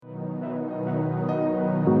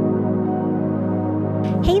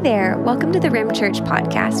Hey there, welcome to the Rim Church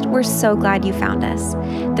podcast. We're so glad you found us.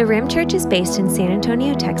 The Rim Church is based in San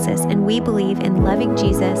Antonio, Texas, and we believe in loving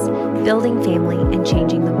Jesus, building family, and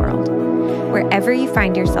changing the world. Wherever you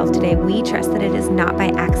find yourself today, we trust that it is not by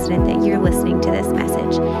accident that you're listening to this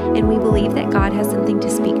message, and we believe that God has something to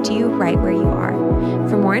speak to you right where you are.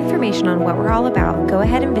 For more information on what we're all about, go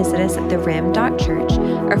ahead and visit us at therim.church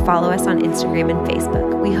or follow us on Instagram and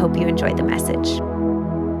Facebook. We hope you enjoy the message.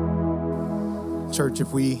 Church,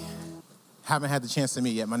 if we haven't had the chance to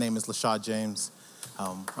meet yet, my name is LaShaude James.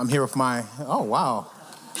 I'm here with my, oh, wow.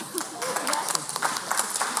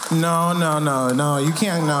 No, you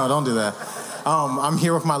can't, no, don't do that. I'm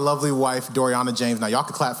here with my lovely wife, Dorianna James. Now, y'all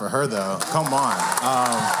can clap for her, though. Come on.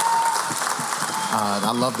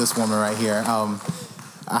 I love this woman right here.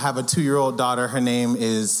 I have a 2-year-old daughter. Her name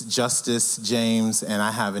is Justice James, and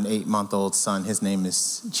I have an 8-month-old son. His name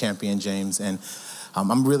is Champion James, and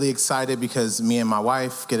I'm really excited because me and my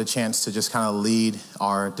wife get a chance to just kind of lead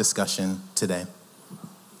our discussion today.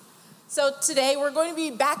 So today we're going to be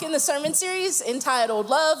back in the sermon series entitled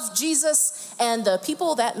Love, Jesus, and the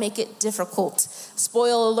People That Make It Difficult.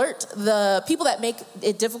 Spoiler alert, the people that make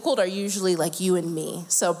it difficult are usually like you and me.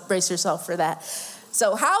 So brace yourself for that.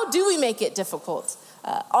 So how do we make it difficult?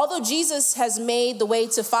 Although Jesus has made the way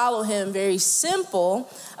to follow him very simple,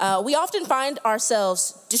 we often find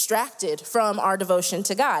ourselves distracted from our devotion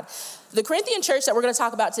to God. The Corinthian church that we're going to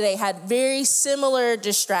talk about today had very similar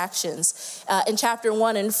distractions. In chapter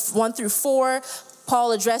 1 through 4,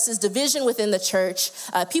 Paul addresses division within the church.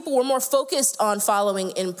 People were more focused on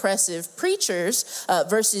following impressive preachers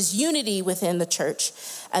versus unity within the church.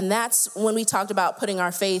 And that's when we talked about putting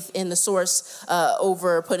our faith in the source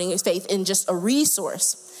over putting faith in just a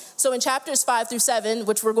resource. So in chapters 5 through 7,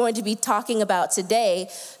 which we're going to be talking about today,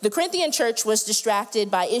 the Corinthian church was distracted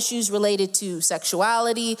by issues related to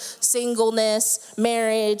sexuality, singleness,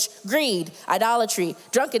 marriage, greed, idolatry,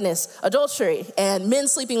 drunkenness, adultery, and men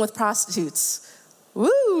sleeping with prostitutes.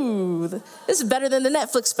 Woo, this is better than the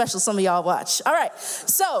Netflix special some of y'all watch. All right,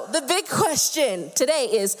 so the big question today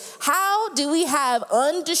is, how do we have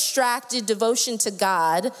undistracted devotion to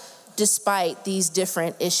God despite these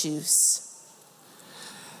different issues?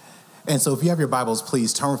 And so if you have your Bibles,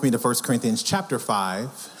 please turn with me to 1 Corinthians chapter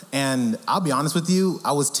 5. And I'll be honest with you,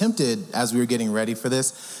 I was tempted as we were getting ready for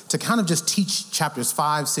this to kind of just teach chapters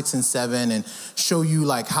 5, 6, and 7 and show you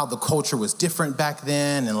like how the culture was different back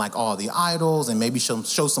then and like all the idols and maybe show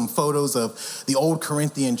some photos of the old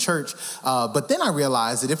Corinthian church. But then I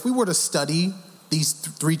realized that if we were to study these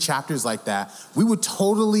 3 chapters like that, we would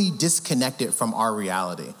totally disconnect it from our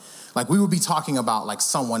reality. Like we would be talking about like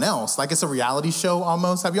someone else, like it's a reality show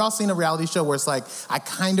almost. Have y'all seen a reality show where it's like, I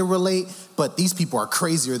kind of relate, but these people are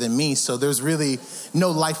crazier than me, so there's really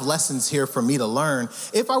no life lessons here for me to learn.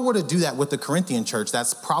 If I were to do that with the Corinthian church,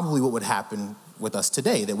 that's probably what would happen with us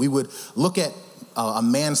today, that we would look at a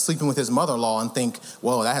man sleeping with his mother-in-law and think,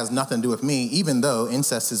 well, that has nothing to do with me, even though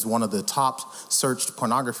incest is one of the top searched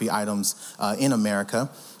pornography items in America.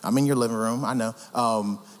 I'm in your living room, I know.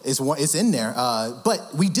 It's in there, but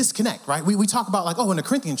we disconnect, right? We talk about like, oh, in the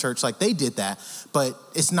Corinthian church, like they did that, but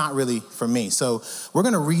it's not really for me. So we're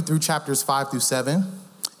going to read through chapters 5 through 7,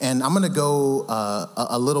 and I'm going to go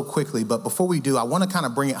a little quickly, but before we do, I want to kind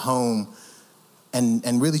of bring it home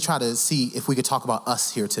and really try to see if we could talk about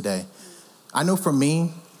us here today. I know for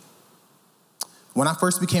me, when I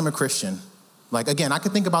first became a Christian, like again, I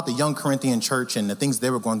could think about the young Corinthian church and the things they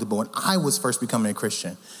were going through, but when I was first becoming a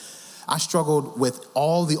Christian, I struggled with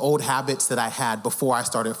all the old habits that I had before I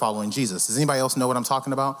started following Jesus. Does anybody else know what I'm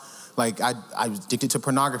talking about? Like I was addicted to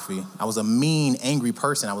pornography. I was a mean, angry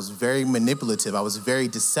person. I was very manipulative. I was very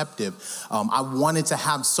deceptive. I wanted to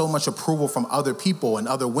have so much approval from other people and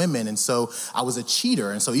other women. And so I was a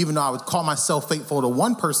cheater. And so even though I would call myself faithful to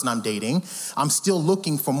one person I'm dating, I'm still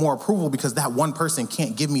looking for more approval because that one person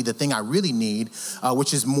can't give me the thing I really need,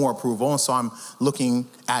 which is more approval. And so I'm looking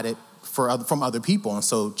at it from other people. And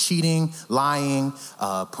so cheating, lying,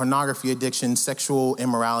 pornography addiction, sexual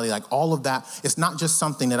immorality, like all of that, it's not just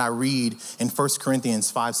something that I read in 1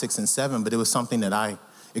 Corinthians 5, 6, and 7, but it was something that I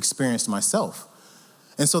experienced myself.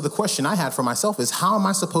 And so the question I had for myself is, how am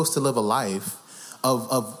I supposed to live a life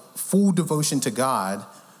of full devotion to God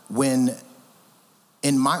when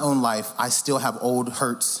in my own life, I still have old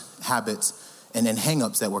hurts, habits, and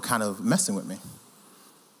hang-ups that were kind of messing with me?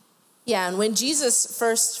 Yeah, and when Jesus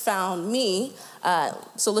first found me,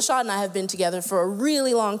 so LaShaude and I have been together for a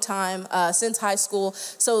really long time, since high school.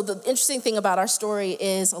 So the interesting thing about our story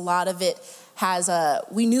is a lot of it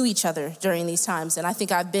we knew each other during these times. And I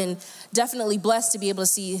think I've been definitely blessed to be able to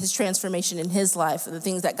see his transformation in his life, the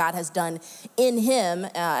things that God has done in him,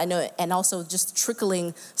 I know, and also just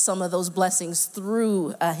trickling some of those blessings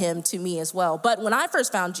through him to me as well. But when I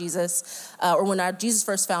first found Jesus, or when Jesus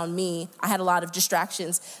first found me, I had a lot of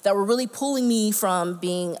distractions that were really pulling me from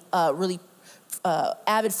being really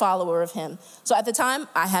avid follower of him. So at the time,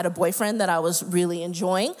 I had a boyfriend that I was really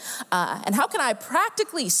enjoying. And how can I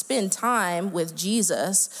practically spend time with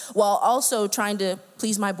Jesus while also trying to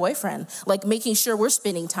please my boyfriend? Like making sure we're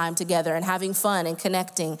spending time together and having fun and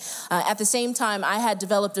connecting. At the same time, I had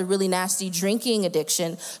developed a really nasty drinking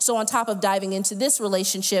addiction. So on top of diving into this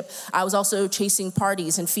relationship, I was also chasing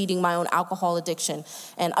parties and feeding my own alcohol addiction.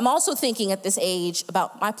 And I'm also thinking at this age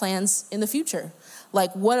about my plans in the future.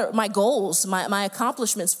 Like, what are my goals, my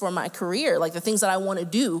accomplishments for my career, like the things that I want to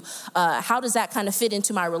do? How does that kind of fit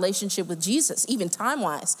into my relationship with Jesus, even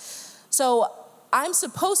time-wise? So I'm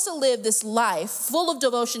supposed to live this life full of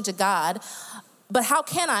devotion to God, but how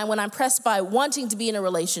can I when I'm pressed by wanting to be in a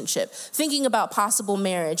relationship, thinking about possible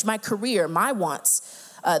marriage, my career, my wants?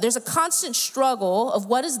 There's a constant struggle of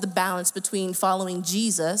what is the balance between following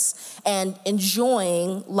Jesus and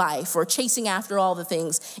enjoying life or chasing after all the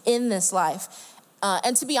things in this life.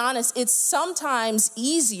 And to be honest, it's sometimes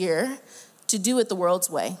easier to do it the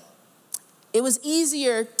world's way. It was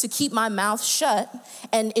easier to keep my mouth shut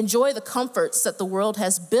and enjoy the comforts that the world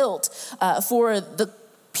has built for the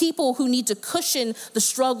people who need to cushion the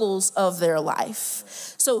struggles of their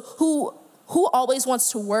life. So who always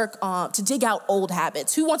wants to work to dig out old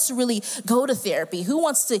habits? Who wants to really go to therapy? Who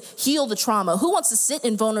wants to heal the trauma? Who wants to sit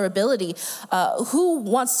in vulnerability? Who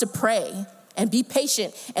wants to pray and be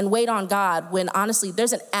patient and wait on God when honestly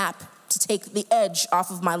there's an app to take the edge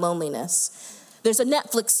off of my loneliness? There's a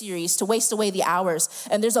Netflix series to waste away the hours,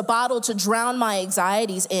 and there's a bottle to drown my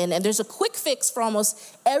anxieties in, and there's a quick fix for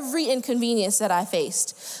almost every inconvenience that I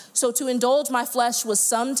faced. So to indulge my flesh was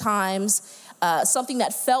sometimes something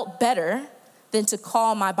that felt better than to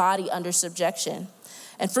call my body under subjection.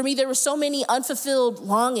 And for me, there were so many unfulfilled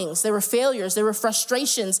longings. There were failures, there were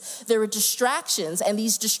frustrations, there were distractions. And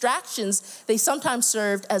these distractions, they sometimes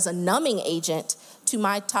served as a numbing agent to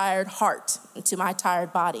my tired heart and to my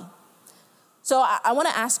tired body. So I want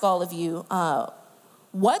to ask all of you,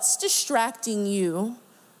 what's distracting you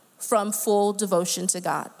from full devotion to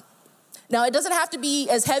God? Now, it doesn't have to be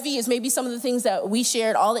as heavy as maybe some of the things that we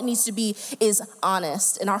shared. All it needs to be is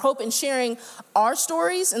honest. And our hope in sharing our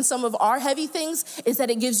stories and some of our heavy things is that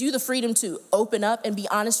it gives you the freedom to open up and be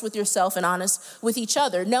honest with yourself and honest with each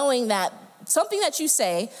other, knowing that something that you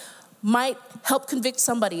say might help convict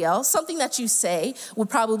somebody else. Something that you say would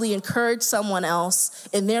probably encourage someone else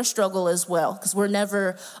in their struggle as well, because we're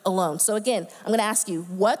never alone. So again, I'm going to ask you,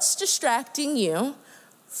 what's distracting you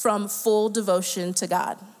from full devotion to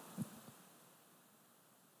God?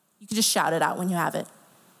 You can just shout it out when you have it.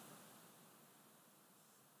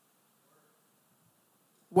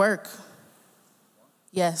 Work.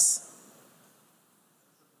 Yes.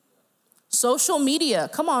 Social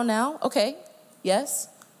media. Come on now. Okay. Yes.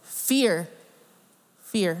 Fear.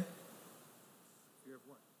 Fear. Fear of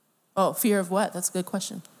what? Oh, fear of what? That's a good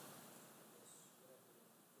question.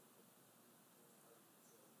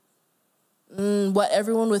 What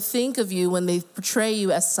everyone would think of you when they portray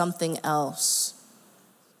you as something else.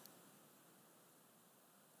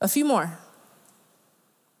 A few more.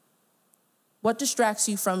 What distracts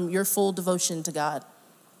you from your full devotion to God?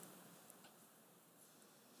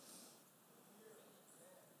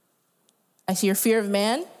 I hear fear of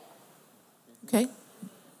man. Okay.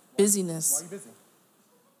 Busyness. Why are you busy?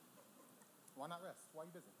 Why not rest? Why are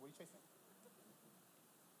you busy? What are you chasing?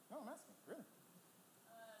 No, I'm asking. Really?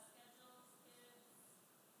 Schedules, kids,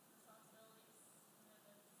 responsibilities, commitments.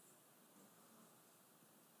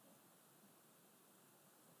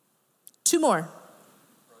 Two more.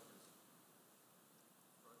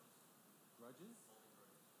 Grudges?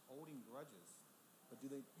 Holding grudges. But do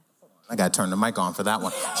they? I got to turn the mic on for that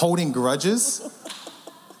one. Holding grudges,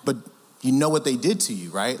 but you know what they did to you,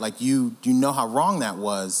 right? Like you know how wrong that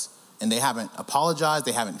was, and they haven't apologized,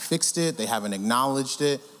 they haven't fixed it, they haven't acknowledged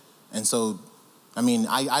it. And so, I mean,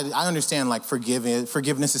 I understand like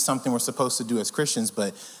forgiveness is something we're supposed to do as Christians,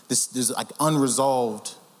 but there's like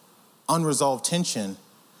unresolved tension.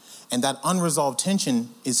 And that unresolved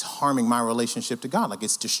tension is harming my relationship to God. Like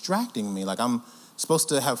it's distracting me. Like I'm supposed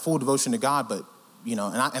to have full devotion to God, but you know,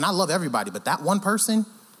 and I love everybody, but that one person,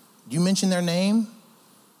 you mention their name,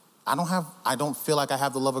 I don't feel like I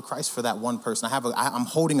have the love of Christ for that one person. I'm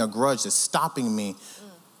holding a grudge that's stopping me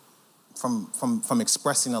from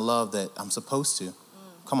expressing the love that I'm supposed to.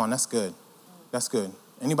 Come on, that's good. That's good.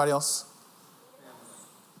 Anybody else?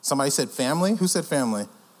 Somebody said family? Who said family?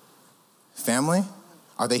 Family?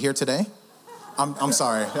 Are they here today? I'm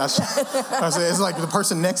sorry. It's like the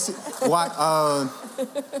person next to,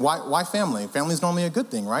 why family? Family is normally a good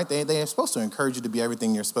thing, right? They are supposed to encourage you to be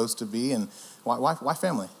everything you're supposed to be, and why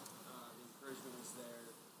family? The encouragement is there,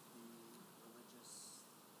 the religious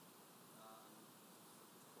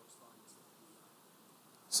correspondence.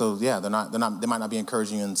 So yeah, they might not be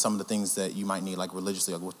encouraging you in some of the things that you might need, like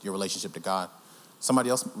religiously, like with your relationship to God. Somebody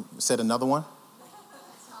else said another one.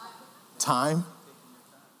 Time.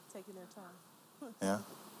 Taking their time.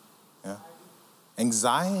 Yeah.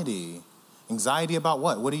 Anxiety. Anxiety about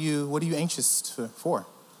what? What are you anxious for?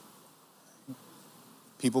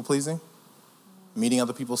 People pleasing? Meeting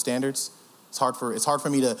other people's standards? It's hard for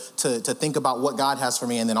me to think about what God has for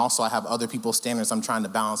me, and then also I have other people's standards I'm trying to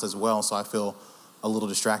balance as well, so I feel a little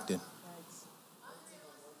distracted.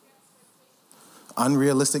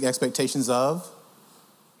 Unrealistic expectations of.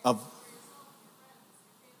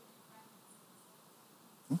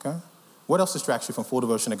 Okay. What else distracts you from full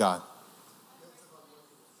devotion to God?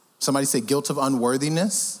 Somebody say guilt of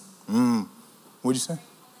unworthiness. What'd you say?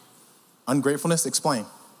 Ungratefulness. Explain.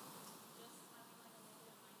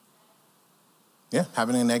 Yeah,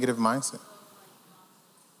 having a negative mindset.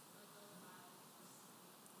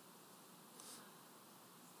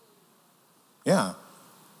 Yeah.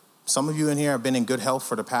 Some of you in here have been in good health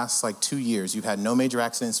for the past 2 years. You've had no major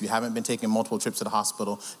accidents. You haven't been taking multiple trips to the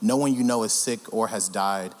hospital. No one you know is sick or has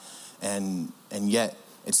died. And yet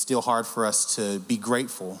it's still hard for us to be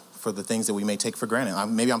grateful for the things that we may take for granted.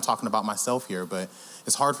 Maybe I'm talking about myself here, but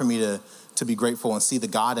it's hard for me to be grateful and see the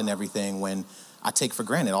God in everything when I take for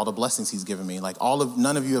granted all the blessings he's given me.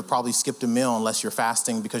 None of you have probably skipped a meal unless you're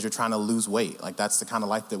fasting because you're trying to lose weight. That's the kind of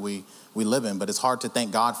life that we live in. But it's hard to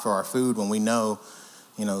thank God for our food when we know,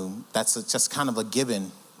 that's just kind of a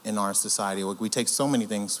given in our society. We take so many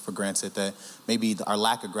things for granted that maybe our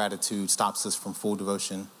lack of gratitude stops us from full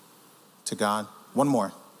devotion to God. One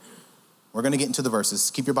more. We're going to get into the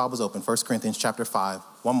verses. Keep your Bibles open. 1 Corinthians chapter 5.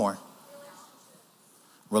 One more.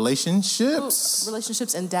 Relationships. Ooh,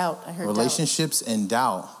 relationships and doubt. I heard relationships and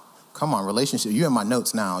doubt. Come on, relationship. You in my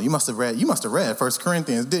notes now. You must have read 1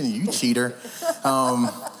 Corinthians, didn't you? You cheater.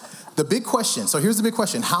 The big question. So here's the big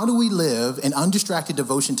question. How do we live in undistracted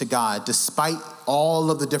devotion to God despite all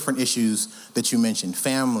of the different issues that you mentioned?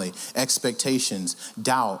 Family, expectations,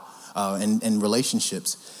 doubt, and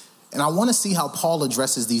relationships. And I want to see how Paul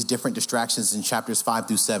addresses these different distractions in chapters 5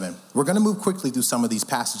 through 7. We're going to move quickly through some of these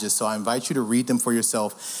passages, so I invite you to read them for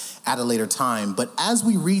yourself at a later time. But as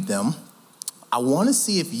we read them, I want to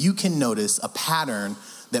see if you can notice a pattern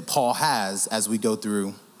that Paul has as we go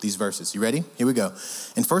through these verses. You ready? Here we go.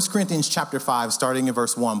 In 1 Corinthians chapter 5, starting in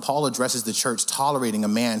verse 1, Paul addresses the church tolerating a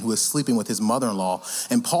man who is sleeping with his mother-in-law.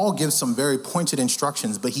 And Paul gives some very pointed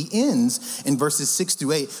instructions, but he ends in verses 6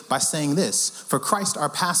 through 8 by saying this: "For Christ, our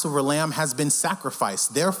Passover lamb, has been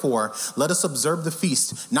sacrificed. Therefore, let us observe the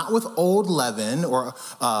feast, not with old leaven or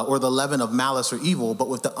the leaven of malice or evil, but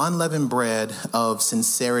with the unleavened bread of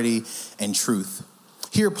sincerity and truth."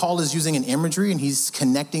 Here, Paul is using an imagery, and he's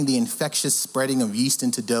connecting the infectious spreading of yeast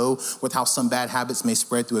into dough with how some bad habits may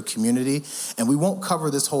spread through a community. And we won't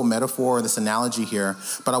cover this whole metaphor or this analogy here,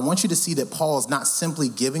 but I want you to see that Paul is not simply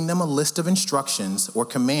giving them a list of instructions or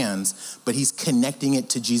commands, but he's connecting it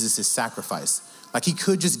to Jesus' sacrifice. He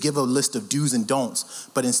could just give a list of do's and don'ts,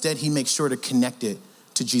 but instead he makes sure to connect it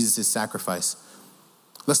to Jesus' sacrifice.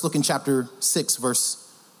 Let's look in chapter 6, verse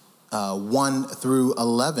 1 through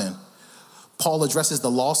 11. Paul addresses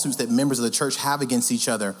the lawsuits that members of the church have against each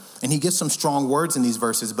other. And he gives some strong words in these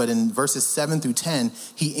verses, but in verses 7 through 10,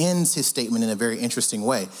 he ends his statement in a very interesting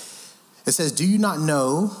way. It says, "Do you not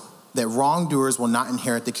know that wrongdoers will not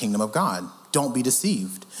inherit the kingdom of God? Don't be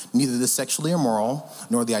deceived. Neither the sexually immoral,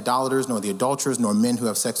 nor the idolaters, nor the adulterers, nor men who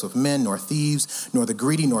have sex with men, nor thieves, nor the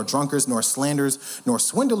greedy, nor drunkards, nor slanderers, nor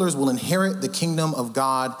swindlers will inherit the kingdom of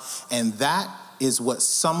God. And that is what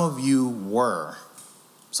some of you were."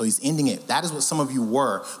 So he's ending it. That is what some of you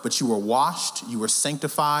were, but you were washed, you were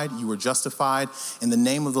sanctified, you were justified in the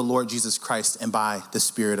name of the Lord Jesus Christ and by the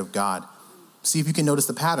Spirit of God. See if you can notice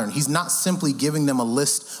the pattern. He's not simply giving them a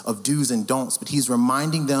list of do's and don'ts, but he's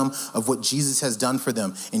reminding them of what Jesus has done for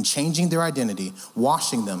them in changing their identity,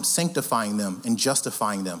 washing them, sanctifying them, and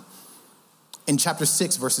justifying them. In chapter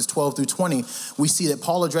 6, verses 12 through 20, we see that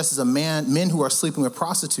Paul addresses men who are sleeping with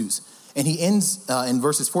prostitutes. And he ends in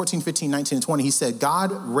verses 14, 15, 19, and 20. He said,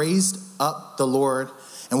 "God raised up the Lord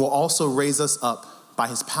and will also raise us up by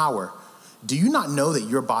his power. Do you not know that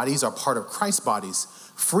your bodies are part of Christ's bodies?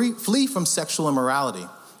 Flee from sexual immorality.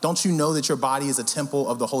 Don't you know that your body is a temple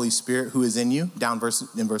of the Holy Spirit who is in you? Down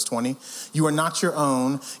in verse 20. You are not your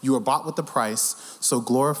own. You are bought with a price. So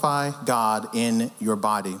glorify God in your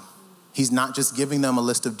body. He's not just giving them a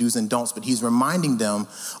list of do's and don'ts, but he's reminding them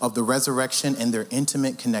of the resurrection and their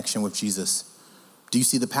intimate connection with Jesus. Do you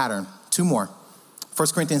see the pattern? 2 more. 1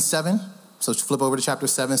 Corinthians 7. So flip over to chapter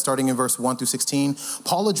 7, starting in verse 1 through 16.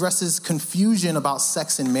 Paul addresses confusion about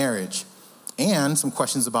sex and marriage and some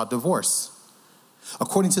questions about divorce.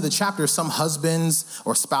 According to the chapter, some husbands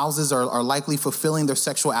or spouses are likely fulfilling their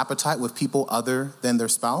sexual appetite with people other than their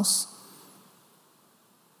spouse.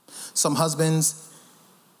 Some husbands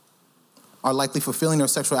are likely fulfilling their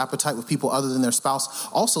sexual appetite with people other than their spouse.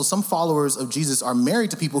 Also, some followers of Jesus are married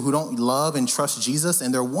to people who don't love and trust Jesus,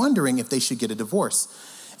 and they're wondering if they should get a divorce.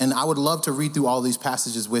 And I would love to read through all these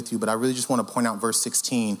passages with you, but I really just want to point out verse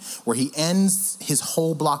 16, where he ends his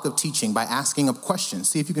whole block of teaching by asking a question.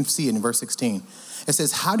 See if you can see it in verse 16. It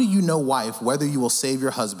says, how do you know, wife, whether you will save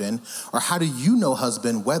your husband? Or how do you know,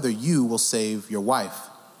 husband, whether you will save your wife?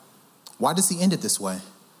 Why does he end it this way?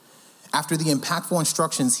 After the impactful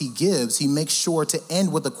instructions he gives, he makes sure to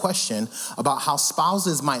end with a question about how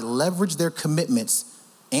spouses might leverage their commitments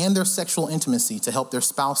and their sexual intimacy to help their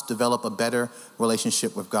spouse develop a better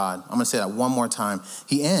relationship with God. I'm going to say that one more time.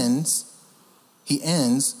 He ends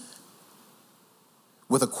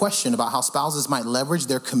with a question about how spouses might leverage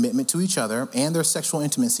their commitment to each other and their sexual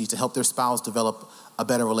intimacy to help their spouse develop a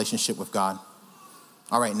better relationship with God.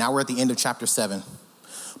 All right, now we're at the end of chapter 7.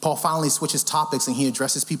 Paul finally switches topics and he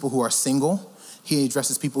addresses people who are single. He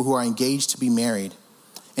addresses people who are engaged to be married.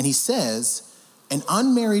 And he says, an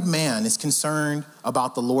unmarried man is concerned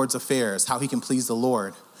about the Lord's affairs, how he can please the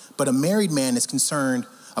Lord. But a married man is concerned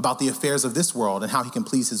about the affairs of this world and how he can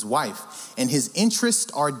please his wife. And his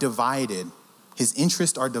interests are divided.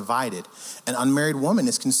 An unmarried woman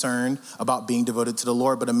is concerned about being devoted to the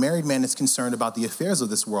Lord, but a married man is concerned about the affairs of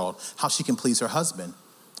this world, how she can please her husband.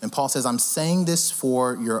 And Paul says, I'm saying this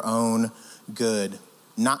for your own good,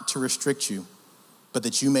 not to restrict you, but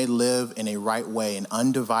that you may live in a right way, in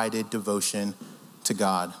undivided devotion to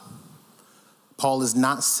God. Paul is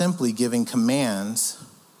not simply giving commands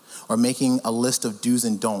or making a list of do's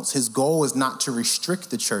and don'ts. His goal is not to restrict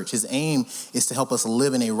the church. His aim is to help us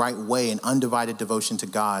live in a right way, in undivided devotion to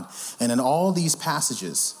God. And in all these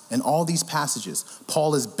passages,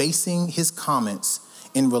 Paul is basing his comments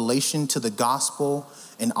in relation to the gospel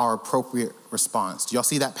and our appropriate response. Do y'all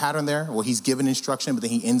see that pattern there? Well, he's given instruction, but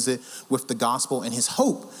then he ends it with the gospel. And his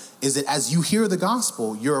hope is that as you hear the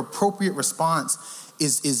gospel, your appropriate response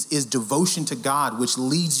is devotion to God, which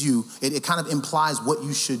leads you, it kind of implies what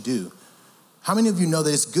you should do. How many of you know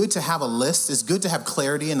that it's good to have a list? It's good to have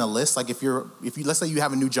clarity in a list. Like if you let's say you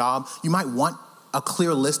have a new job, you might want a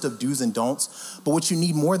clear list of do's and don'ts. But what you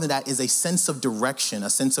need more than that is a sense of direction, a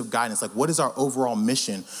sense of guidance. Like, what is our overall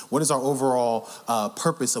mission? What is our overall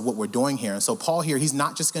purpose of what we're doing here? And so Paul here, he's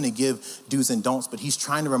not just going to give do's and don'ts, but he's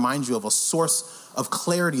trying to remind you of a source of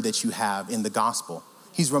clarity that you have in the gospel.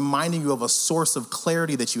 He's reminding you of a source of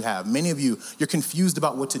clarity that you have. Many of you, you're confused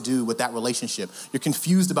about what to do with that relationship. You're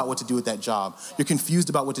confused about what to do with that job. You're confused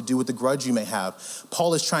about what to do with the grudge you may have.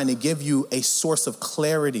 Paul is trying to give you a source of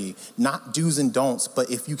clarity, not do's and don'ts,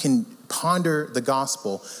 but if you can ponder the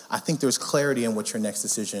gospel, I think there's clarity in what your next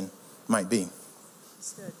decision might be.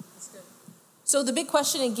 That's good. So the big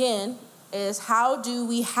question again is, how do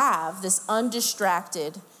we have this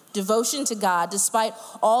undistracted devotion to God despite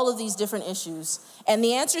all of these different issues? And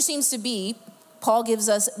the answer seems to be, Paul gives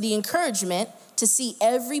us the encouragement to see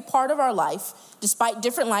every part of our life, despite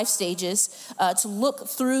different life stages, to look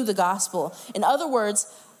through the gospel. In other words,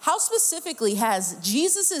 how specifically has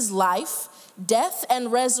Jesus's life, death,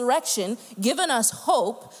 and resurrection given us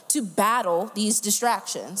hope to battle these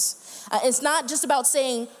distractions? It's not just about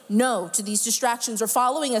saying no to these distractions or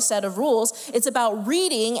following a set of rules. It's about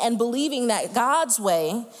reading and believing that God's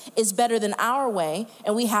way is better than our way,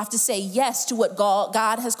 and we have to say yes to what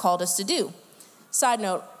God has called us to do. Side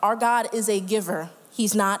note, our God is a giver.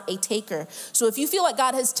 He's not a taker. So if you feel like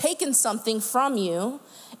God has taken something from you,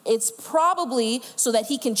 it's probably so that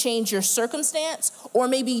he can change your circumstance or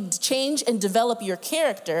maybe change and develop your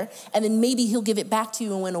character, and then maybe he'll give it back to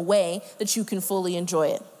you in a way that you can fully enjoy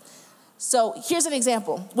it. So here's an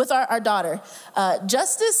example with our daughter.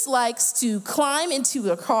 Justice likes to climb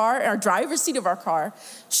into a car, our driver's seat of our car.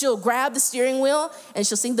 She'll grab the steering wheel and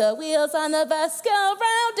she'll sing, "The wheels on the bus go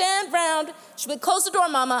round and round." She'll be, "Close the door,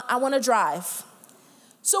 Mama, I want to drive."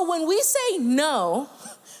 So when we say no,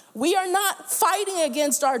 We are not fighting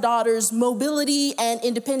against our daughter's mobility and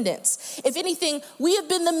independence. If anything, we have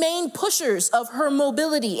been the main pushers of her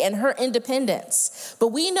mobility and her independence. But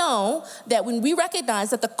we know that when we recognize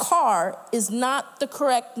that the car is not the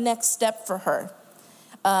correct next step for her,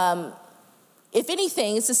 if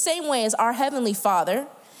anything, it's the same way as our Heavenly Father.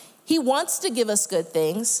 He wants to give us good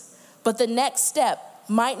things, but the next step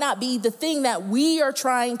might not be the thing that we are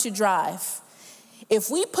trying to drive. If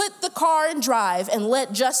we put the car in drive and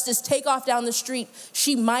let Justice take off down the street,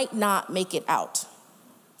 she might not make it out.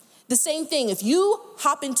 The same thing, if you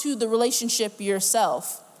hop into the relationship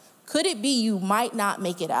yourself, could it be you might not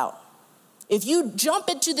make it out? If you jump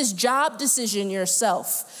into this job decision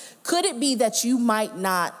yourself, could it be that you might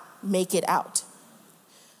not make it out?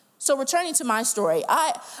 So returning to my story,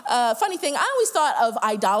 funny thing, I always thought of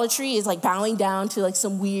idolatry as like bowing down to like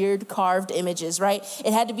some weird carved images, right?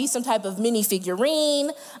 It had to be some type of mini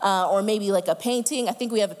figurine or maybe like a painting. I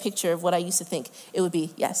think we have a picture of what I used to think it would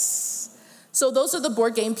be, yes. So those are the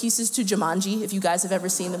board game pieces to Jumanji, if you guys have ever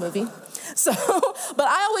seen the movie. So, but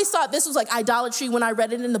I always thought this was like idolatry when I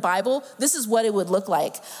read it in the Bible. This is what it would look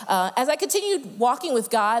like. As I continued walking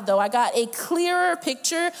with God, though, I got a clearer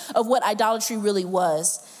picture of what idolatry really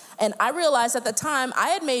was. And I realized at the time I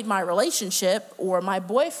had made my relationship or my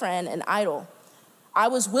boyfriend an idol. I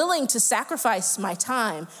was willing to sacrifice my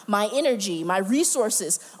time, my energy, my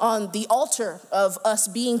resources on the altar of us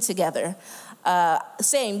being together.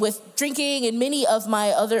 Same with drinking and many of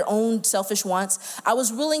my other own selfish wants. I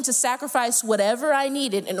was willing to sacrifice whatever I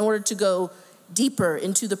needed in order to go deeper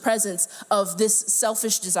into the presence of this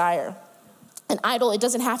selfish desire. An idol, it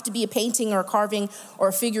doesn't have to be a painting or a carving or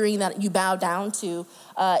a figurine that you bow down to.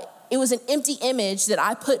 It was an empty image that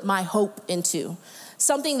I put my hope into,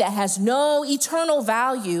 something that has no eternal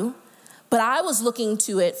value, but I was looking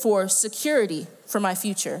to it for security for my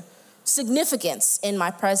future, significance in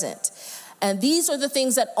my present. And these are the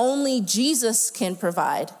things that only Jesus can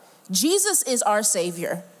provide. Jesus is our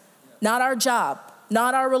Savior, not our job,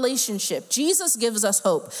 not our relationship. Jesus gives us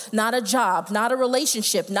hope, not a job, not a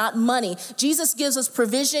relationship, not money. Jesus gives us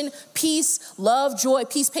provision, peace, love, joy,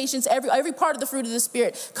 peace, patience. Every part of the fruit of the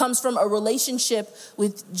Spirit comes from a relationship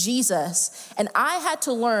with Jesus. And I had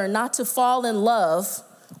to learn not to fall in love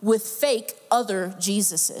with fake other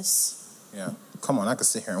Jesuses. Yeah, come on, I could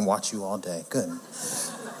sit here and watch you all day. Good.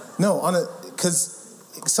 No, because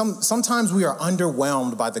sometimes we are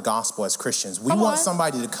underwhelmed by the gospel as Christians. We want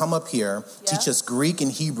somebody to come up here, teach us Greek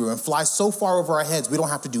and Hebrew, and fly so far over our heads we don't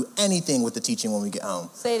have to do anything with the teaching when we get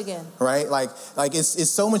home. Say it again. Right? Like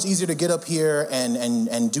it's so much easier to get up here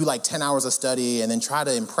and do like 10 hours of study and then try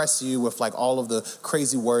to impress you with like all of the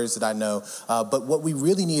crazy words that I know. But what we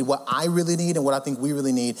really need, what I really need, and what I think we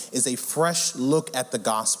really need is a fresh look at the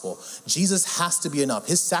gospel. Jesus has to be enough.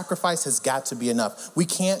 His sacrifice has got to be enough. We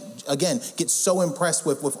can't, again, get so impressed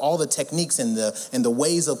with all the techniques and the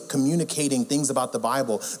ways of communicating things about the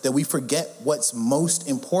Bible that we forget what's most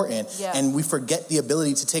important, and we forget the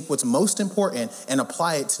ability to take what's most important and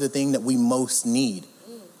apply it to the thing that we most need.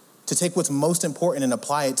 To take what's most important and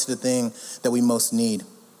apply it to the thing that we most need.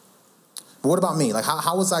 But what about me? Like,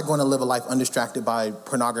 how was I going to live a life undistracted by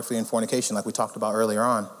pornography and fornication like we talked about earlier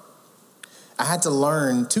on? I had to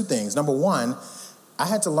learn two things. Number one, I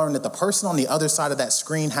had to learn that the person on the other side of that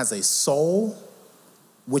screen has a soul,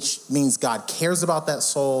 which means God cares about that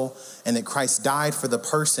soul, and that Christ died for the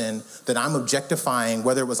person that I'm objectifying,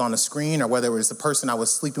 whether it was on a screen or whether it was the person I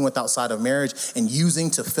was sleeping with outside of marriage and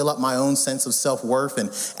using to fill up my own sense of self-worth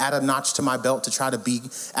and add a notch to my belt to try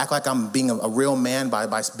to act like I'm being a real man by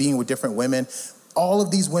being with different women. All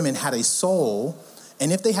of these women had a soul,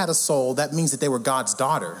 and if they had a soul, that means that they were God's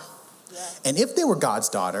daughter. Yeah. And if they were God's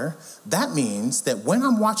daughter, that means that when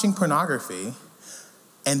I'm watching pornography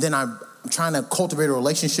and then I'm trying to cultivate a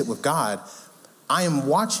relationship with God, I am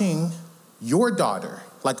watching your daughter,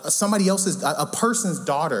 like somebody else's, a person's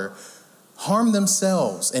daughter, harm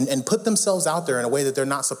themselves and put themselves out there in a way that they're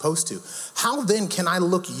not supposed to. How then can I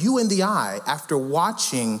look you in the eye after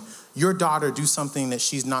watching your daughter do something that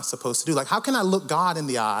she's not supposed to do? Like, how can I look God in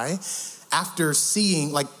the eye after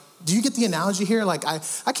seeing, like, do you get the analogy here? Like,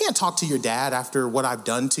 I can't talk to your dad after what I've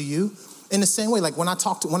done to you. In the same way, like when I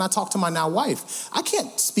talk to my now wife, I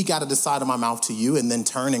can't speak out of the side of my mouth to you and then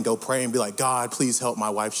turn and go pray and be like, God, please help my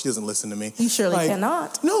wife. She doesn't listen to me. You surely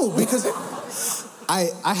cannot. No, because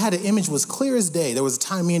I had an image was clear as day. There was a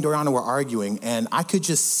time me and Dorianna were arguing, and I could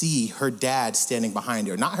just see her dad standing behind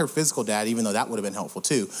her. Not her physical dad, even though that would have been helpful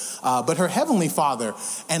too, but her heavenly Father.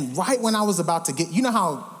 And right when I was about to get, you know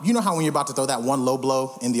how when you're about to throw that one low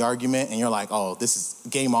blow in the argument, and you're like, oh, this is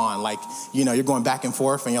game on. Like, you're going back and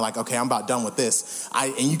forth, and you're like, okay, I'm about done with this.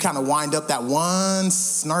 And you kind of wind up that one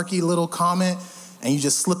snarky little comment, and you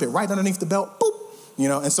just slip it right underneath the belt, boop.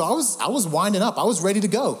 And so I was winding up. I was ready to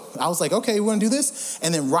go. I was like, okay, we're going to do this.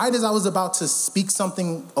 And then right as I was about to speak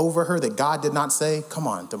something over her that God did not say, come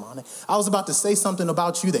on, demonic. I was about to say something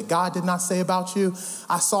about you that God did not say about you.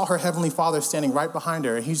 I saw her heavenly Father standing right behind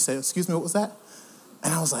her. And he said, excuse me, what was that?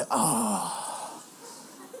 And I was like, oh.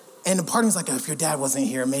 And the part of me was like, if your dad wasn't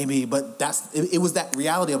here, maybe. But it was that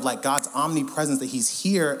reality of like God's omnipresence, that he's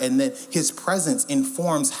here, and that his presence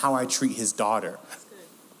informs how I treat his daughter.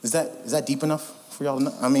 Is that deep enough? For y'all to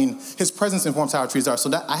know? I mean, his presence informs how our trees are. So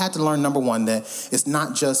that I had to learn, number one, that it's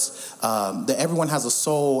not just that everyone has a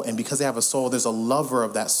soul, and because they have a soul, there's a lover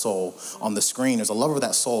of that soul on the screen. There's a lover of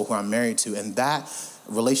that soul who I'm married to, and that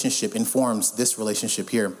relationship informs this relationship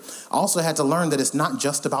here. I also had to learn that it's not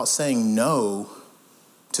just about saying no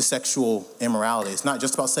to sexual immorality. It's not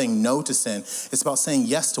just about saying no to sin. It's about saying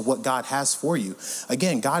yes to what God has for you.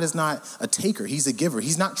 Again, God is not a taker. He's a giver.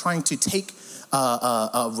 He's not trying to take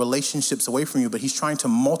relationships away from you, but he's trying to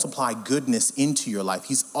multiply goodness into your life.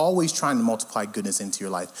 He's always trying to multiply goodness into your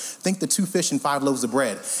life. Think the 2 fish and 5 loaves of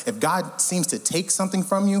bread. If God seems to take something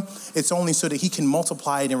from you, it's only so that he can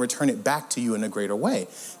multiply it and return it back to you in a greater way.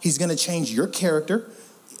 He's going to change your character.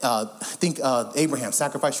 Think Abraham,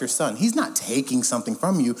 sacrifice your son. He's not taking something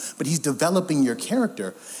from you, but he's developing your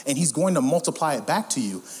character, and he's going to multiply it back to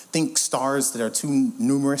you. Think stars that are too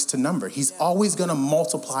numerous to number. He's always going to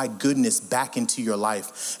multiply goodness back into your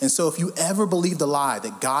life. And so if you ever believe the lie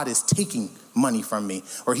that God is taking money from me,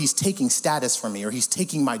 or he's taking status from me, or he's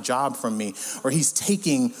taking my job from me, or he's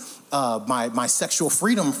taking my sexual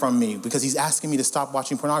freedom from me because he's asking me to stop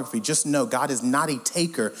watching pornography, just know God is not a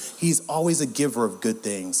taker. He's always a giver of good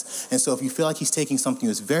things. And so if you feel like he's taking something,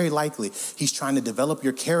 it's very likely he's trying to develop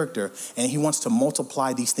your character, and he wants to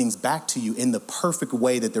multiply these things back to you in the perfect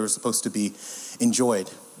way that they're supposed to be enjoyed.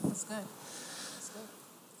 That's good. That's good.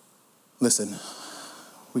 Listen,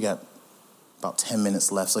 we got about 10 minutes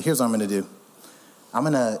left. So here's what I'm going to do. I'm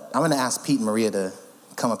going to ask Pete and Maria to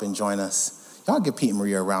come up and join us. Y'all give Pete and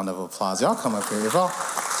Maria a round of applause. Y'all come up here. If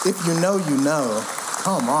you know, you know.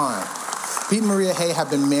 Come on. Pete and Maria Hay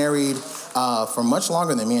have been married for much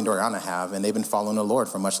longer than me and Dorianna have, and they've been following the Lord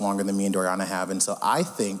for much longer than me and Dorianna have. And so I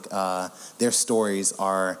think their stories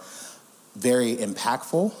are very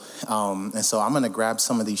impactful. And so I'm going to grab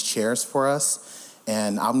some of these chairs for us,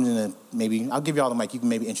 and I'm going to I'll give you all the mic. You can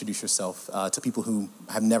maybe introduce yourself to people who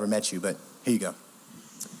have never met you, but here you go.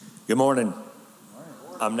 Good morning.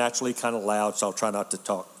 I'm naturally kind of loud, so I'll try not to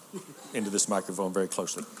talk into this microphone very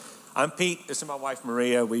closely. I'm Pete. This is my wife,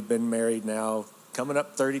 Maria. We've been married now coming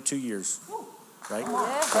up 32 years, right?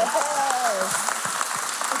 Yes.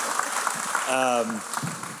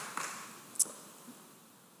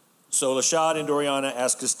 So LaShaude and Dorianna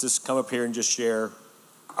asked us to come up here and just share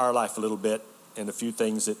our life a little bit and a few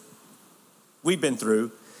things that we've been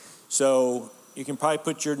through. So you can probably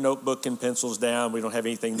put your notebook and pencils down. We don't have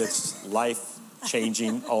anything that's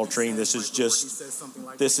life-changing, altering. This is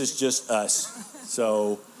just us.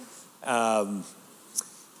 So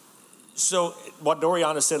what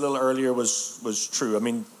Dorianna said a little earlier was true. I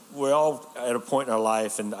mean, we're all at a point in our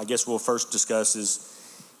life, and I guess we'll first discuss is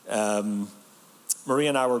Maria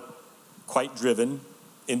and I were quite driven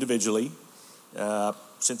individually.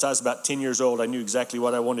 Since I was about 10 years old, I knew exactly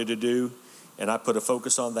what I wanted to do, and I put a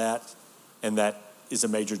focus on that, and that is a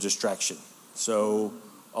major distraction. So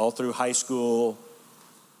all through high school,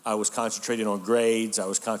 I was concentrating on grades. I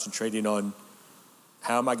was concentrating on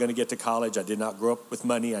how am I going to get to college. I did not grow up with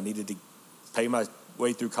money. I needed to pay my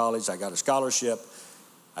way through college. I got a scholarship.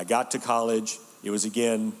 I got to college. It was,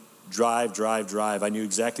 again, drive. I knew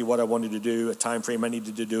exactly what I wanted to do, a time frame I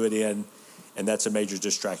needed to do it in, and that's a major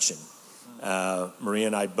distraction. Maria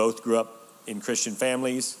and I both grew up in Christian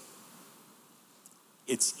families.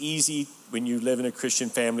 It's easy when you live in a Christian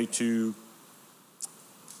family to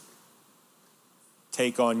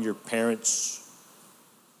take on your parents'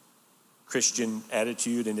 Christian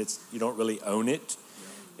attitude, and you don't really own it.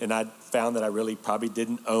 And I found that I really probably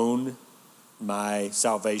didn't own my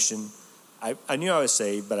salvation. I knew I was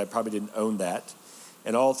saved, but I probably didn't own that.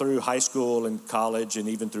 And all through high school and college and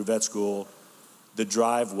even through vet school, the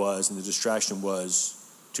drive was and the distraction was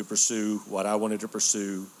to pursue what I wanted to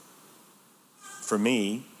pursue for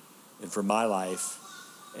me and for my life,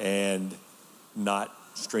 and not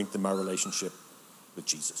strengthen my relationship with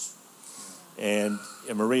Jesus. And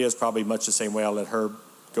Maria is probably much the same way. I'll let her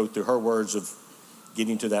go through her words of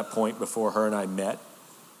getting to that point before her and I met,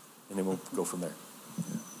 and then we'll go from there.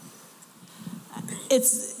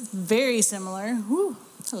 It's very similar. Woo,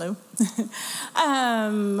 hello.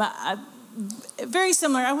 Very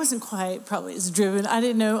similar. I wasn't quite probably as driven. I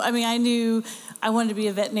didn't know. I mean, I knew I wanted to be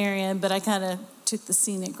a veterinarian, but I kind of took the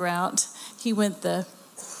scenic route. He went the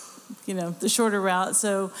shorter route.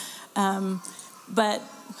 So, but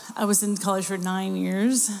I was in college for 9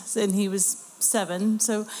 years, and he was 7.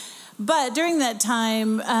 So, but during that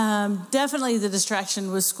time, definitely the distraction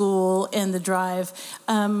was school and the drive.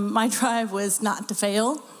 My drive was not to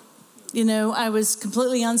fail. You know, I was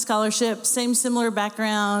completely on scholarship, similar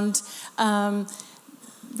background,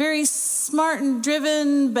 very smart and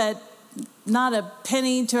driven, but not a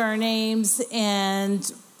penny to our names.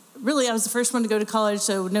 And really, I was the first one to go to college,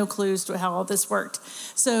 so no clues to how all this worked.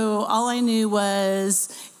 So all I knew was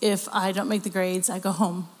if I don't make the grades, I go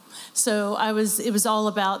home. So it was all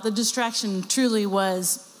about, the distraction truly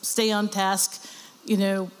was stay on task,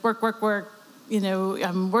 work.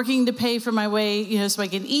 I'm working to pay for my way, so I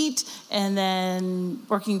can eat, and then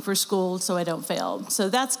working for school so I don't fail. So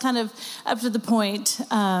that's kind of up to the point.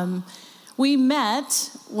 We met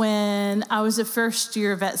when I was a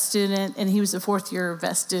first-year vet student, and he was a fourth-year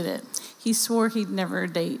vet student. He swore he'd never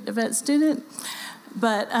date a vet student,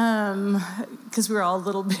 but because we were all a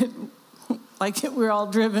little bit like it, we're all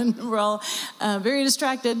driven, we're all very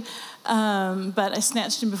distracted. But I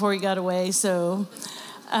snatched him before he got away, so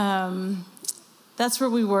that's where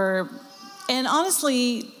we were. And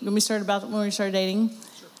honestly, when we started dating.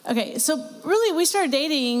 Okay, so really we started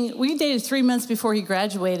dating, we dated 3 months before he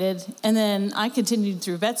graduated, and then I continued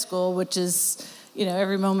through vet school, which is,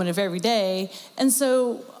 every moment of every day. And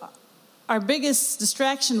so our biggest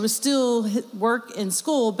distraction was still work and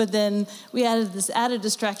school, but then we added this added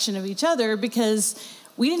distraction of each other because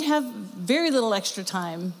we didn't have very little extra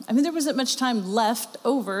time. I mean, there wasn't much time left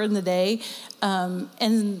over in the day,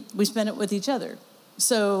 and we spent it with each other.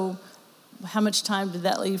 So how much time did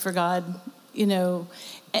that leave for God?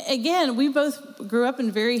 Again, we both grew up in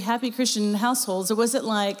very happy Christian households. It wasn't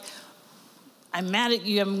like, I'm mad at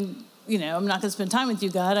you, I'm not going to spend time with you,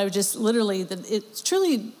 God. I was just literally, it's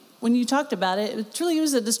truly, when you talked about it, it truly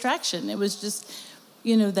was a distraction. It was just,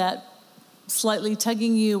 that slightly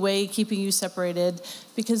tugging you away, keeping you separated,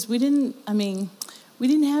 because we didn't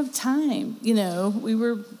have time. We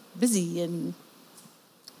were busy and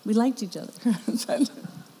we liked each other.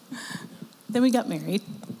 Then we got married.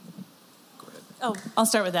 Oh, I'll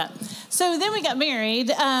start with that. So then we got married.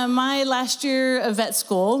 My last year of vet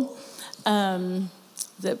school, the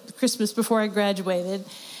Christmas before I graduated.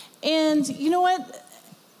 And you know what?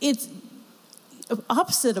 It's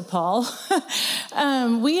opposite of Paul.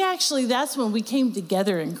 That's when we came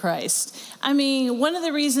together in Christ. I mean, one of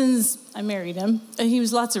the reasons I married him, he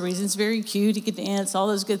was lots of reasons, very cute, he could dance, all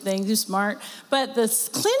those good things, he was smart. But the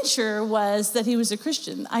clincher was that he was a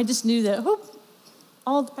Christian. I just knew that,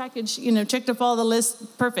 all the package, checked off all the lists,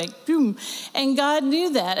 perfect, boom. And God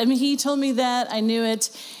knew that. I mean, he told me that, I knew it.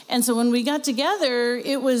 And so when we got together,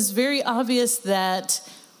 it was very obvious that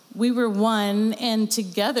we were one, and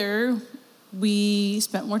together we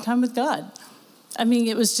spent more time with God. I mean,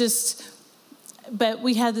 it was just, but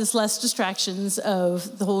we had this less distractions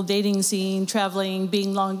of the whole dating scene, traveling,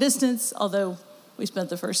 being long distance, although we spent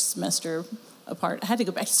the first semester apart. I had to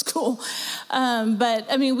go back to school. But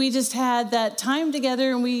I mean, we just had that time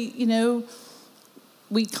together, and we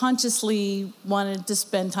consciously wanted to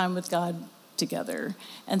spend time with God together.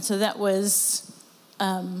 And so that was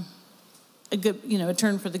a good, a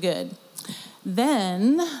turn for the good.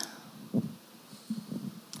 Then.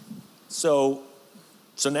 So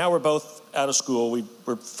now we're both out of school.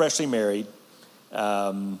 We're freshly married.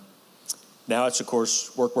 Now it's, of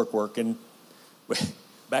course, work. And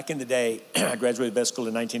back in the day, I graduated vet school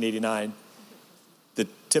in 1989. The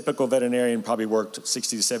typical veterinarian probably worked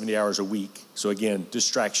 60 to 70 hours a week. So again,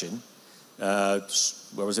 distraction. I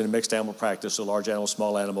was in a mixed animal practice, so large animal,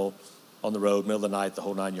 small animal, on the road, middle of the night, the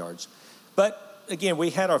whole 9 yards. But again,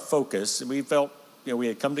 we had our focus, and we felt, we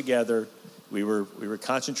had come together. We were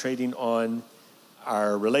concentrating on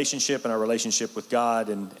our relationship and our relationship with God,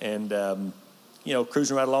 and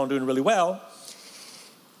cruising right along, doing really well.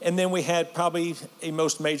 And then we had probably a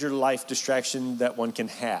most major life distraction that one can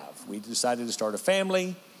have. We decided to start a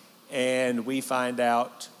family, and we find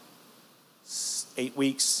out 8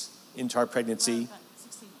 weeks into our pregnancy,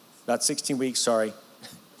 about 16 weeks, sorry.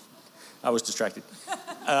 I was distracted.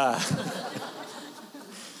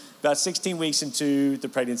 About 16 weeks into the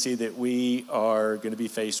pregnancy that we are going to be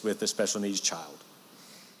faced with a special needs child.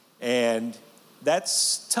 And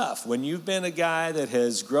that's tough. When you've been a guy that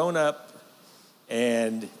has grown up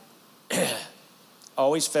and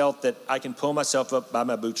always felt that I can pull myself up by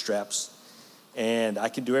my bootstraps and I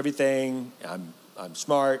can do everything. I'm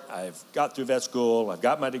smart. I've got through vet school. I've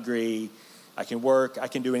got my degree. I can work. I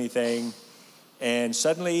can do anything. And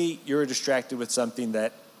suddenly you're distracted with something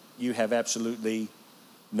that you have absolutely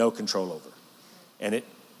no control over. And it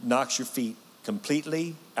knocks your feet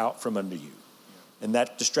completely out from under you. And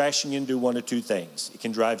that distraction can do one of two things. It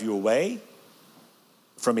can drive you away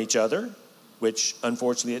from each other, which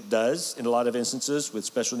unfortunately it does in a lot of instances with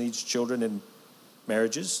special needs children and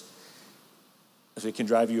marriages. So it can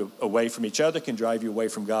drive you away from each other, can drive you away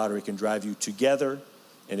from God, or it can drive you together,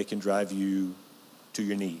 and it can drive you to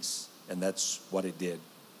your knees. And that's what it did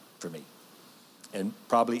for me. And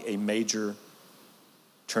probably a major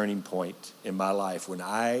turning point in my life when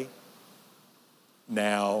I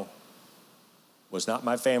now was not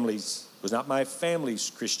my family's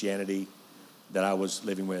Christianity that I was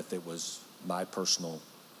living with. It was my personal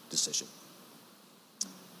decision.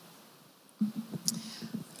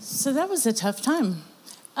 So that was a tough time.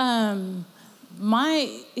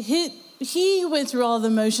 He went through all the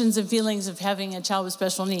motions and feelings of having a child with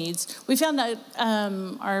special needs. We found out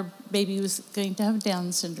our baby was going to have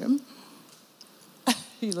Down syndrome.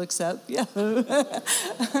 He looks up, yeah.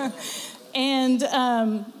 And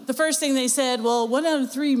the first thing they said, well, 1 out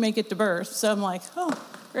of 3 make it to birth. So I'm like, oh,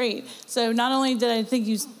 great. So not only did I think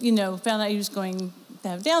found out he was going to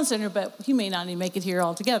have Down syndrome, but he may not even make it here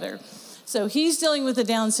altogether. So he's dealing with the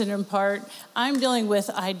Down syndrome part. I'm dealing with,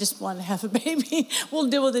 I just want to have a baby. We'll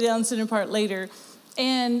deal with the Down syndrome part later.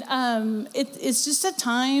 And it's just a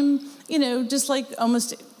time, just like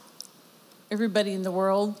almost everybody in the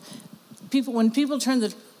world, when people turn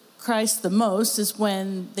to Christ the most is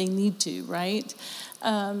when they need to, right?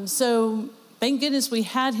 So thank goodness we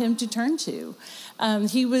had him to turn to.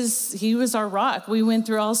 He was our rock. We went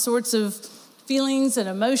through all sorts of feelings and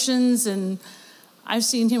emotions, and I've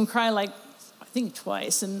seen him cry I think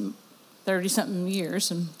twice in 30-something years,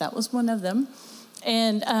 and that was one of them.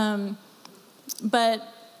 And but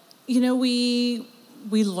we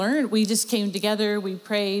learned. We just came together. We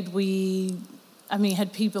prayed.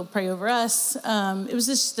 Had people pray over us. It was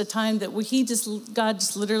just a time that God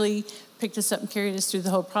just literally picked us up and carried us through the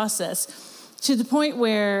whole process, to the point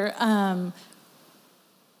where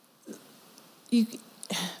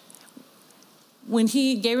when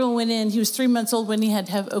Gabriel went in, he was 3 months old when he had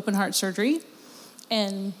to have open heart surgery.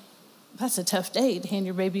 And that's a tough day to hand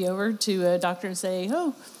your baby over to a doctor and say,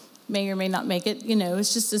 oh, may or may not make it. It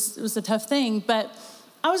was a tough thing. But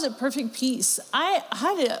I was at perfect peace.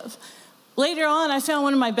 Later on, I found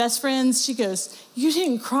one of my best friends. She goes, you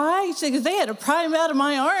didn't cry? She goes, they had to pry him out of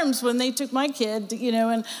my arms when they took my kid,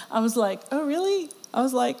 and I was like, oh, really? I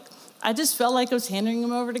was like, I just felt like I was handing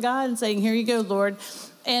him over to God and saying, here you go, Lord.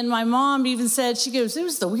 And my mom even said, she goes, it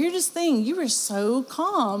was the weirdest thing. You were so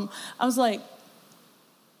calm. I was like,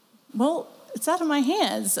 well, it's out of my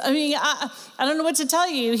hands. I don't know what to tell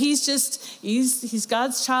you. He's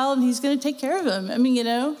God's child, and he's going to take care of him.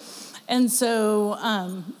 And so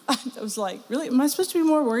I was like, really, am I supposed to be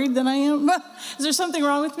more worried than I am? Is there something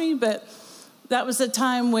wrong with me? But that was a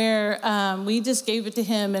time where we just gave it to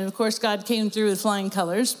him. And of course, God came through with flying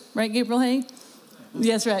colors. Right, Gabriel Hay?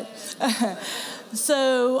 Yes, right.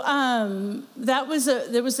 So there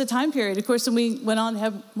was a time period, of course, and we went on to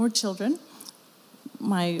have more children.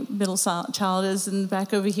 My middle child is in the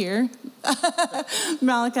back over here,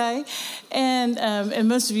 Malachi, and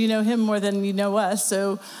most of you know him more than you know us.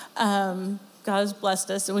 So God has blessed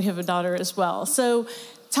us, and we have a daughter as well. So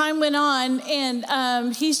time went on,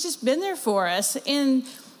 and he's just been there for us. And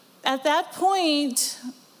at that point,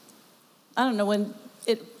 I don't know when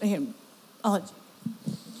I'll let you.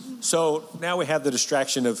 So now we have the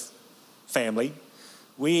distraction of family.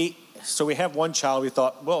 We have one child. We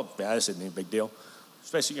thought, well, this isn't a big deal.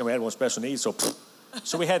 Especially, we had one special needs,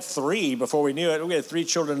 so we had 3 before we knew it. We had 3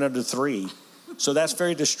 children under 3, so that's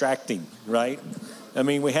very distracting, right?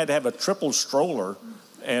 We had to have a triple stroller,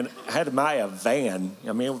 and had to buy a van.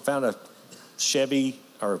 We found a Chevy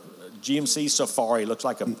or GMC Safari, looks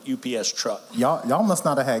like a UPS truck. Y'all must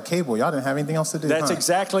not have had cable. Y'all didn't have anything else to do. That's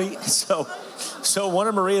exactly so. So one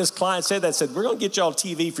of Maria's clients said, we're going to get y'all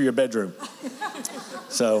TV for your bedroom.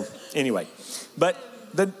 So anyway, but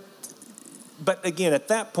again, at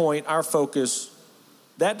that point, our focus,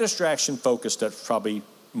 that distraction focused us probably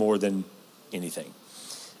more than anything.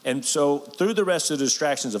 And so through the rest of the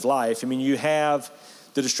distractions of life, you have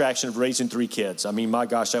the distraction of raising 3 kids. My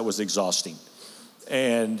gosh, that was exhausting.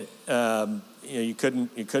 And you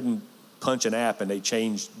couldn't punch an app and they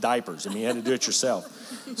changed diapers. You had to do it yourself.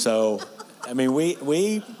 So I mean,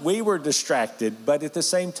 we were distracted, but at the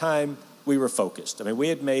same time, we were focused. I mean, we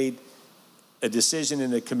had made a decision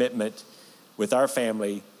and a commitment with our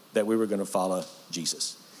family that we were going to follow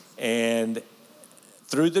Jesus. And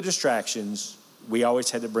through the distractions, we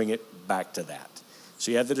always had to bring it back to that.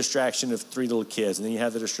 So you have the distraction of 3 little kids, and then you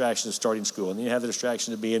have the distraction of starting school, and then you have the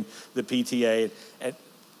distraction of being the PTA. And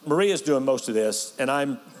Maria's doing most of this, and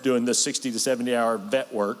I'm doing the 60 to 70 hour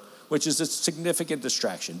vet work, which is a significant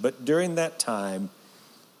distraction. But during that time,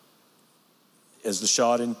 as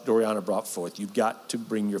LaShaude and Dorianna brought forth, you've got to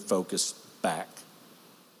bring your focus back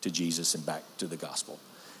to Jesus and back to the gospel.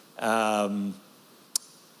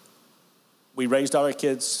 We raised all our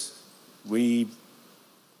kids. They're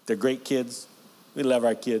great kids. We love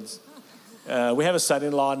our kids. We have a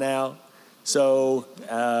son-in-law now. So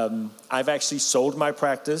I've actually sold my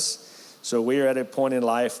practice. So we are at a point in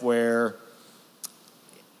life where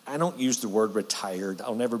I don't use the word retired.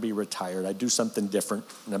 I'll never be retired. I do something different,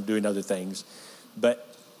 and I'm doing other things. But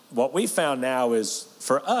what we found now is,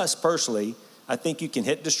 for us personally, I think you can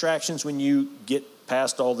hit distractions when you get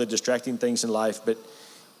past all the distracting things in life. But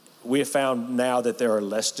we have found now that there are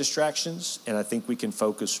less distractions, and I think we can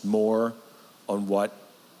focus more on what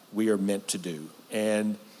we are meant to do.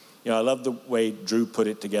 And I love the way Drew put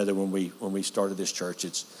it together when we started this church.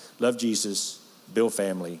 It's love Jesus, build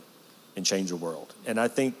family, and change the world. And I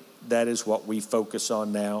think that is what we focus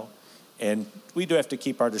on now. And we do have to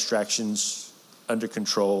keep our distractions under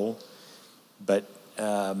control. But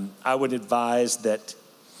I would advise that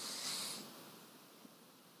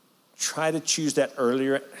try to choose that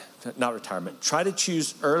earlier, not retirement, try to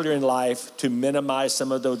choose earlier in life to minimize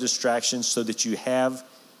some of those distractions so that you have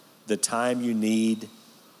the time you need,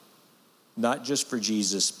 not just for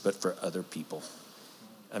Jesus, but for other people.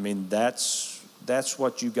 I mean, that's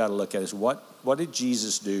what you've got to look at, is what did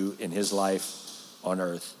Jesus do in his life on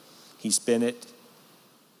earth? He spent it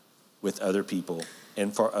with other people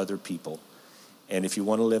and for other people. And if you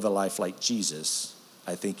want to live a life like Jesus,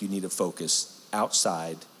 I think you need to focus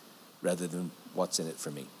outside rather than what's in it for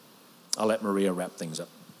me. I'll let Maria wrap things up.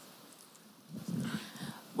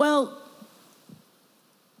 Well,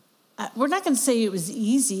 we're not going to say it was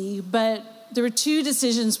easy, but there were 2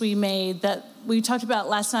 decisions we made that we talked about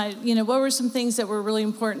last night. What were some things that were really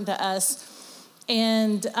important to us?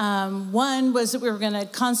 And one was that we were going to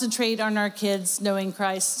concentrate on our kids knowing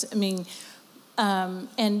Christ. And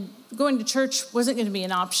going to church wasn't going to be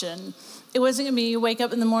an option. It wasn't going to be wake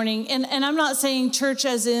up in the morning. And I'm not saying church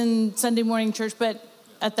as in Sunday morning church, but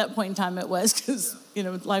at that point in time it was, because,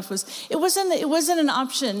 life was, it wasn't an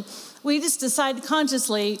option. We just decided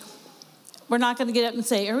consciously, we're not going to get up and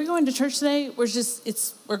say, are we going to church today?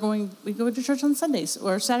 We go to church on Sundays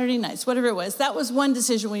or Saturday nights, whatever it was. That was one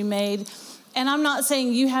decision we made. And I'm not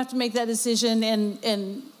saying you have to make that decision,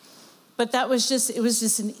 but it was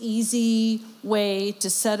just an easy way to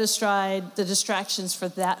set astride the distractions for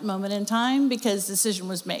that moment in time, because the decision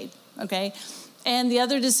was made, okay? And the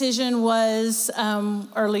other decision was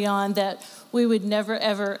early on that we would never,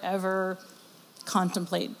 ever, ever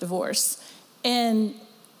contemplate divorce. And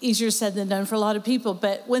easier said than done for a lot of people,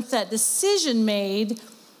 but with that decision made,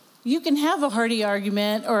 you can have a hearty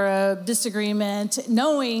argument or a disagreement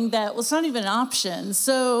knowing that, well, it's not even an option.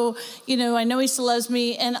 So, I know he still loves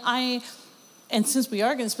me, and since we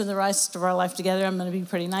are going to spend the rest of our life together, I'm going to be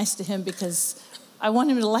pretty nice to him because I want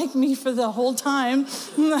him to like me for the whole time.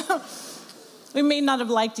 We may not have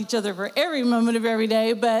liked each other for every moment of every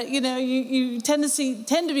day, but, you tend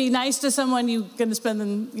to be nice to someone you're going to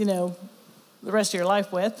spend the rest of your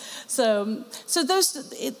life with. So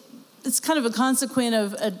it's kind of a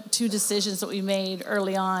consequence of 2 decisions that we made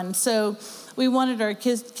early on. So we wanted our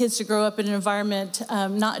kids to grow up in an environment,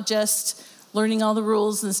 not just learning all the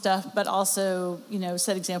rules and stuff, but also,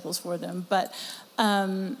 set examples for them. But,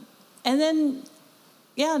 and then,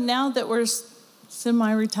 now that we're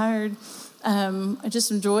semi-retired, I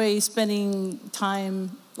just enjoy spending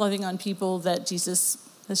time loving on people that Jesus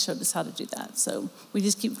has showed us how to do that. So we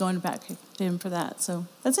just keep going back to him for that. So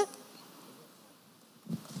that's it.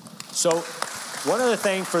 So one other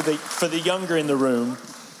thing for the younger in the room,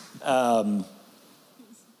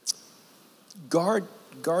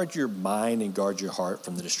 guard your mind and guard your heart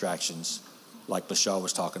from the distractions like LaShaude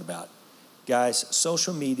was talking about. Guys,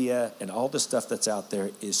 social media and all the stuff that's out there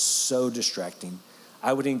is so distracting.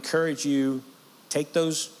 I would encourage you, take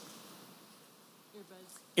those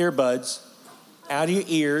earbuds out of your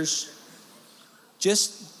ears.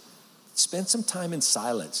 Just spend some time in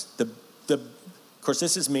silence. Of course,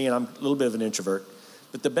 this is me, and I'm a little bit of an introvert,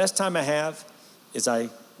 but the best time I have is I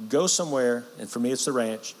go somewhere, and for me it's the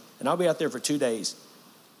ranch, and I'll be out there for 2 days.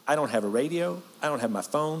 I don't have a radio. I don't have my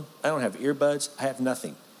phone. I don't have earbuds. I have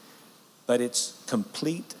nothing. But it's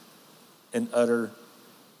complete and utter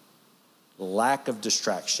lack of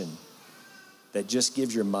distraction that just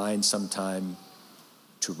gives your mind some time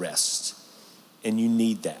to rest. And you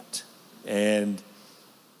need that. And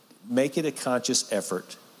make it a conscious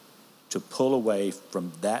effort to pull away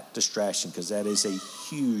from that distraction, because that is a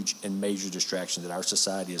huge and major distraction that our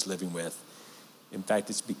society is living with. In fact,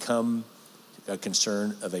 it's become a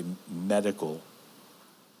concern of a medical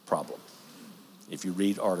problem. If you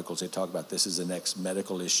read articles, they talk about this is the next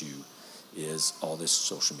medical issue, is all this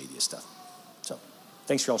social media stuff. So,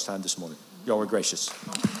 thanks for y'all's time this morning. Y'all were gracious.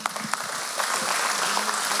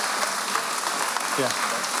 Yeah.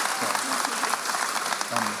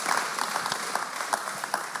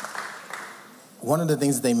 One of the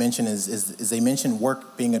things that they mention is they mention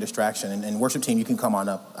work being a distraction. And worship team, you can come on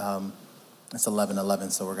up. It's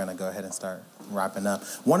 11:11, so we're going to go ahead and start wrapping up.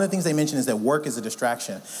 One of the things they mention is that work is a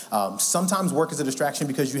distraction. Sometimes work is a distraction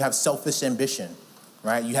because you have selfish ambition,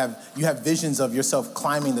 right? You have visions of yourself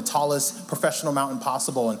climbing the tallest professional mountain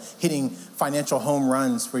possible and hitting financial home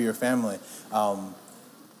runs for your family.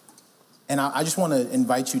 And I just want to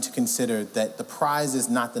invite you to consider that the prize is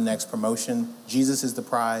not the next promotion. Jesus is the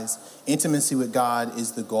prize. Intimacy with God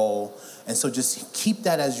is the goal. And so just keep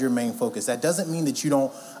that as your main focus. That doesn't mean that you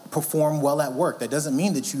don't perform well at work. That doesn't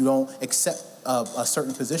mean that you don't accept a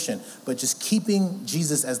certain position. But just keeping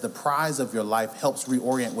Jesus as the prize of your life helps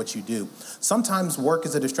reorient what you do. Sometimes work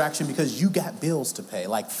is a distraction because you got bills to pay,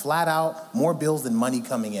 like flat out more bills than money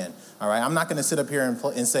coming in. All right, I'm not going to sit up here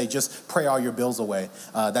and say, just pray all your bills away.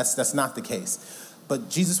 That's not the case. But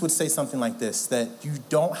Jesus would say something like this, that you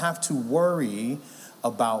don't have to worry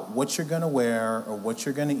about what you're going to wear or what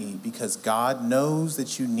you're going to eat, because God knows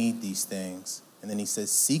that you need these things. And then he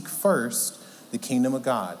says, seek first the kingdom of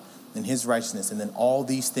God and his righteousness, and then all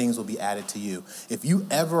these things will be added to you. If you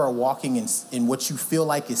ever are walking in what you feel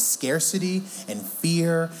like is scarcity and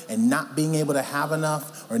fear and not being able to have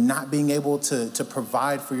enough or not being able to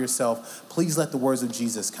provide for yourself, please let the words of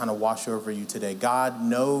Jesus kind of wash over you today. God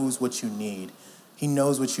knows what you need. He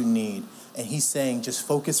knows what you need. And he's saying, just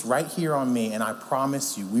focus right here on me, and I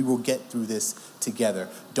promise you, we will get through this together.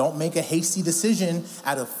 Don't make a hasty decision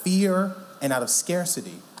out of fear and out of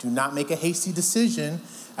scarcity. Do not make a hasty decision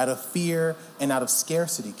out of fear and out of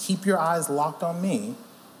scarcity. Keep your eyes locked on me,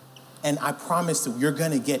 and I promise that you're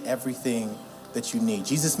going to get everything that you need.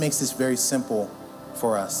 Jesus makes this very simple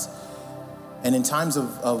for us. And in times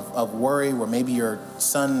of worry, where maybe your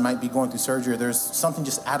son might be going through surgery, or there's something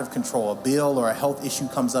just out of control, a bill or a health issue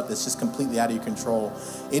comes up that's just completely out of your control,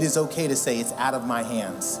 it is okay to say it's out of my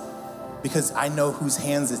hands, because I know whose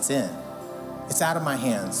hands it's in. It's out of my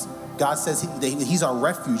hands. God says he's our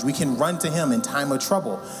refuge. We can run to him in time of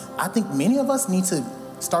trouble. I think many of us need to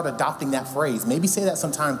start adopting that phrase. Maybe say that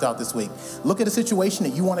sometime throughout this week. Look at a situation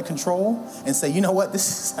that you want to control and say, you know what?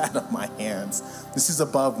 This is out of my hands. This is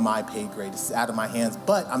above my pay grade. This is out of my hands.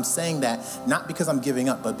 But I'm saying that not because I'm giving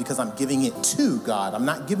up, but because I'm giving it to God. I'm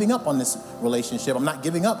not giving up on this relationship. I'm not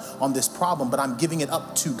giving up on this problem, but I'm giving it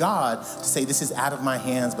up to God to say, this is out of my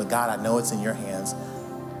hands, but God, I know it's in your hands.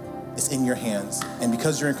 It's in your hands. And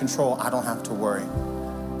because you're in control, I don't have to worry.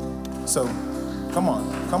 So come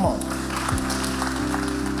on.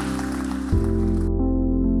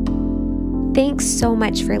 Thanks so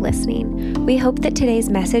much for listening. We hope that today's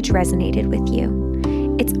message resonated with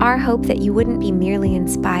you. It's our hope that you wouldn't be merely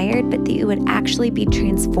inspired, but that you would actually be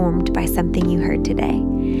transformed by something you heard today.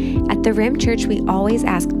 At the Rim Church, we always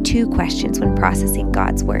ask 2 questions when processing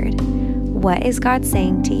God's word. What is God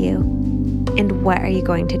saying to you? And what are you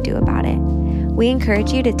going to do about it? We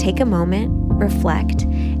encourage you to take a moment, reflect,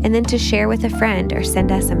 and then to share with a friend or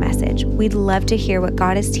send us a message. We'd love to hear what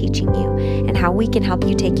God is teaching you and how we can help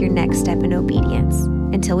you take your next step in obedience.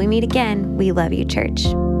 Until we meet again, we love you, church.